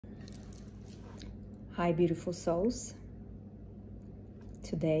Hi, beautiful souls.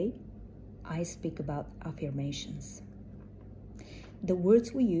 Today, I speak about affirmations. The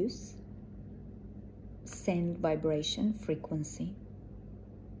words we use send vibration, frequency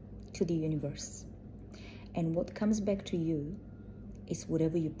to the universe. And what comes back to you is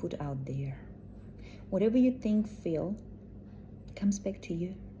whatever you put out there. Whatever you think, feel, comes back to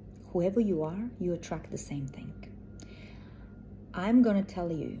you. Whoever you are, you attract the same thing. I'm going to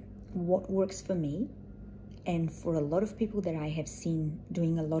tell you what works for me. And for a lot of people that I have seen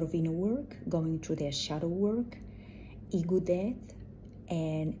doing a lot of inner work, going through their shadow work, ego death,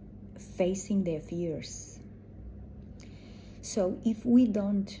 and facing their fears. So if we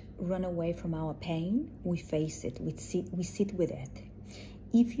don't run away from our pain, we face it, we sit with it.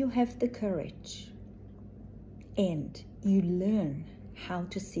 If you have the courage and you learn how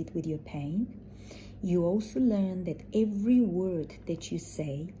to sit with your pain, you also learn that every word that you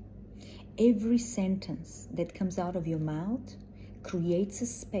say, every sentence that comes out of your mouth creates a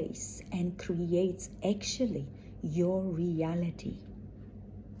space and creates actually your reality.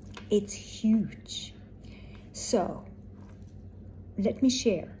 It's huge. So let me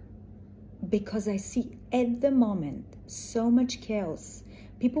share, because I see at the moment so much chaos.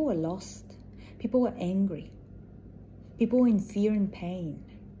 People are lost. People are angry. People are in fear and pain.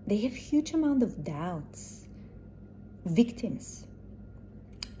 They have huge amount of doubts. Victims.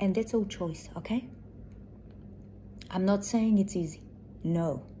 And that's our choice, okay? I'm not saying it's easy.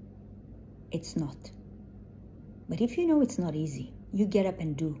 No, it's not. But if you know it's not easy, you get up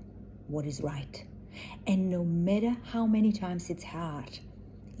and do what is right. And no matter how many times it's hard,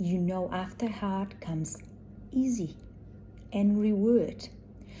 you know after hard comes easy and reward.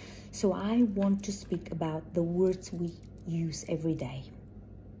 So I want to speak about the words we use every day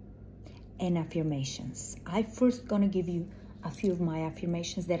and affirmations. I first gonna give you a few of my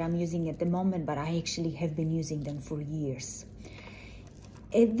affirmations that I'm using at the moment, but I actually have been using them for years.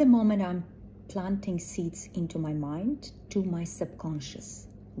 At the moment, I'm planting seeds into my mind, to my subconscious.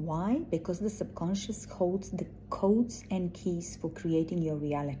 Why? Because the subconscious holds the codes and keys for creating your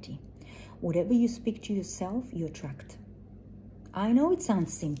reality. Whatever you speak to yourself, you attract. I know it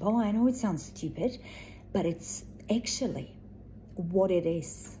sounds simple, I know it sounds stupid, but it's actually what it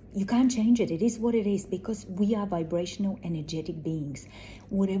is. You can't change it. It is what it is, because we are vibrational, energetic beings.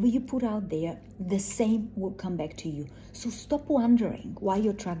 Whatever you put out there, the same will come back to you. So stop wondering why you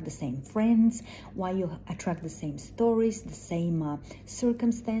attract the same friends, why you attract the same stories, the same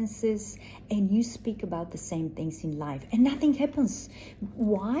circumstances, and you speak about the same things in life and nothing happens.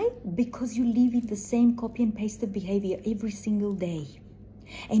 Why? Because you live in the same copy and paste of behavior every single day.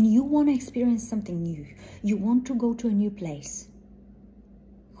 And you want to experience something new. You want to go to a new place.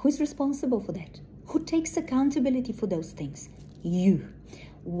 Who's responsible for that? Who takes accountability for those things? You.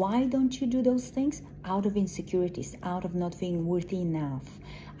 Why don't you do those things? Out of insecurities, out of not feeling worthy enough,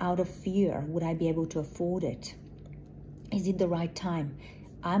 out of fear. Would I be able to afford it? Is it the right time?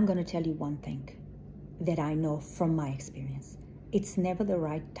 I'm going to tell you one thing that I know from my experience. It's never the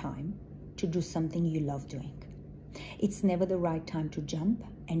right time to do something you love doing. It's never the right time to jump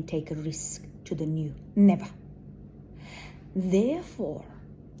and take a risk to the new. Never. Therefore,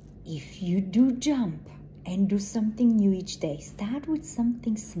 if you do jump and do something new each day, start with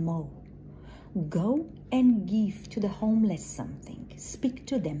something small. Go and give to the homeless something. Speak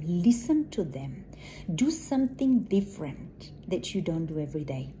to them. Listen to them. Do something different that you don't do every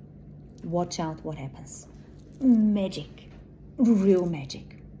day. Watch out what happens. Magic. Real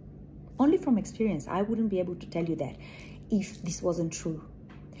magic. Only from experience. I wouldn't be able to tell you that if this wasn't true.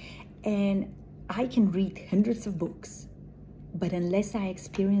 And I can read hundreds of books, but unless I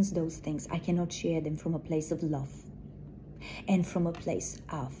experience those things, I cannot share them from a place of love and from a place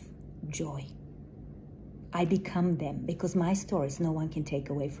of joy. I become them because my stories no one can take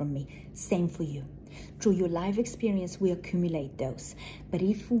away from me. Same for you. Through your life experience, we accumulate those. But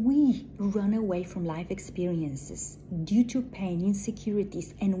if we run away from life experiences due to pain,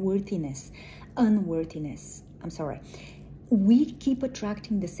 insecurities, and unworthiness, we keep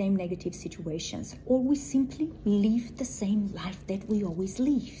attracting the same negative situations, or we simply live the same life that we always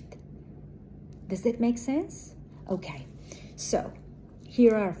lived. Does that make sense? Okay, so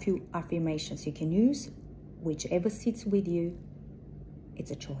here are a few affirmations you can use. Whichever sits with you,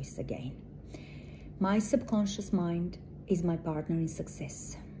 it's a choice again. My subconscious mind is my partner in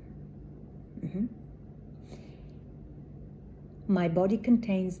success. My body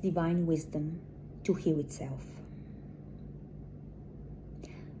contains divine wisdom to heal itself.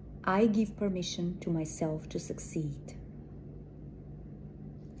 I give permission to myself to succeed.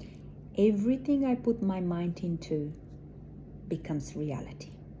 Everything I put my mind into becomes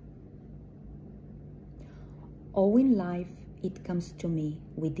reality. All in life, it comes to me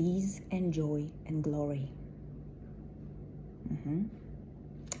with ease and joy and glory.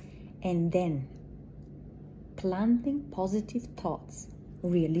 And then planting positive thoughts,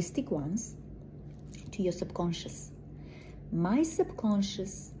 realistic ones, to your subconscious. My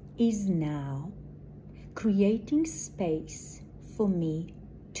subconscious is now creating space for me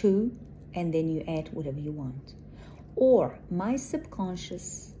to, and then you add whatever you want. Or my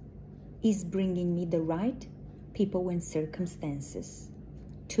subconscious is bringing me the right people and circumstances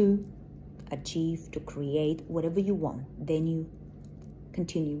to achieve, to create whatever you want. Then you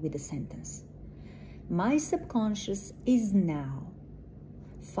continue with the sentence. My subconscious is now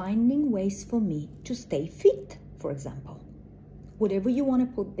finding ways for me to stay fit, for example. Whatever you want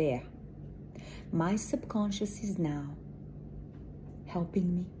to put there. My subconscious is now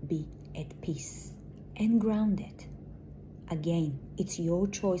helping me be at peace and grounded. Again, it's your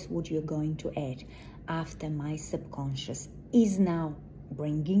choice what you're going to add after my subconscious is now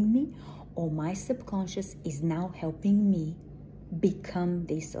bringing me, or my subconscious is now helping me become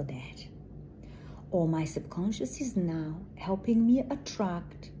this or that. Or my subconscious is now helping me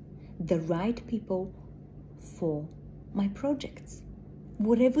attract the right people for my projects.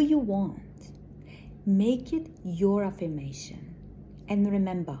 Whatever you want, make it your affirmation. And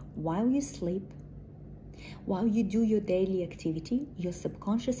remember, while you sleep, while you do your daily activity, your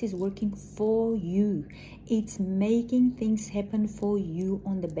subconscious is working for you. It's making things happen for you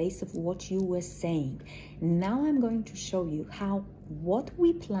on the basis of what you were saying. Now I'm going to show you how what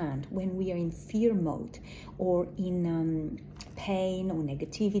we planned when we are in fear mode or in pain or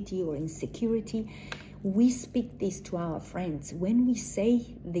negativity or insecurity, we speak this to our friends. When we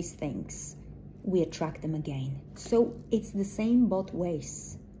say these things, we attract them again. So it's the same both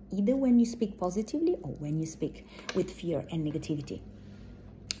ways, either when you speak positively or when you speak with fear and negativity.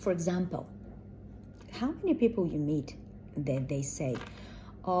 For example, how many people you meet that they say,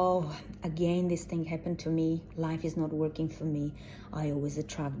 oh, again, this thing happened to me. Life is not working for me. I always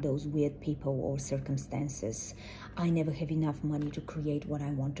attract those weird people or circumstances. I never have enough money to create what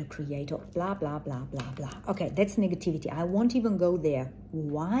I want to create, or blah, blah, blah, blah, blah. Okay, that's negativity. I won't even go there.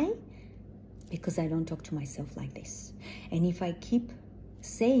 Why? Because I don't talk to myself like this. And if I keep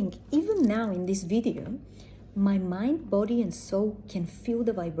saying, even now in this video, my mind, body, and soul can feel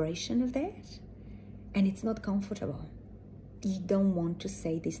the vibration of that, and it's not comfortable. You don't want to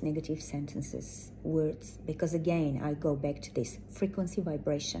say these negative sentences, words, because again, I go back to this frequency,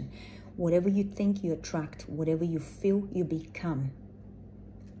 vibration. Whatever you think, you attract. Whatever you feel, you become.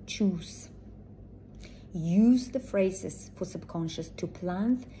 Choose. Use the phrases for subconscious to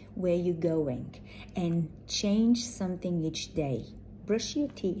plan where you're going and change something each day. Brush your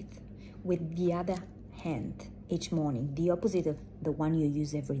teeth with the other hand each morning, the opposite of the one you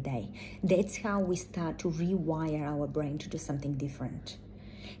use every day. That's how we start to rewire our brain to do something different.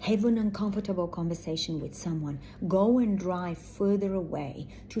 Have an uncomfortable conversation with someone. Go and drive further away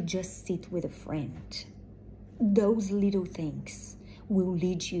to just sit with a friend. Those little things will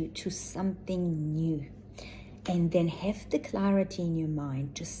lead you to something new. And then have the clarity in your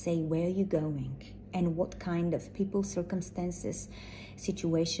mind to say where you're going and what kind of people, circumstances,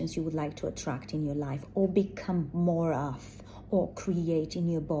 situations you would like to attract in your life or become more of or create in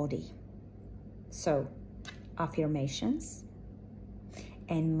your body. So, affirmations.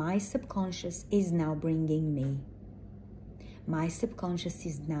 And my subconscious is now bringing me. My subconscious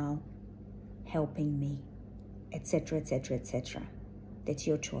is now helping me, etc., etc., etc. That's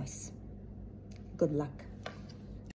your choice. Good luck.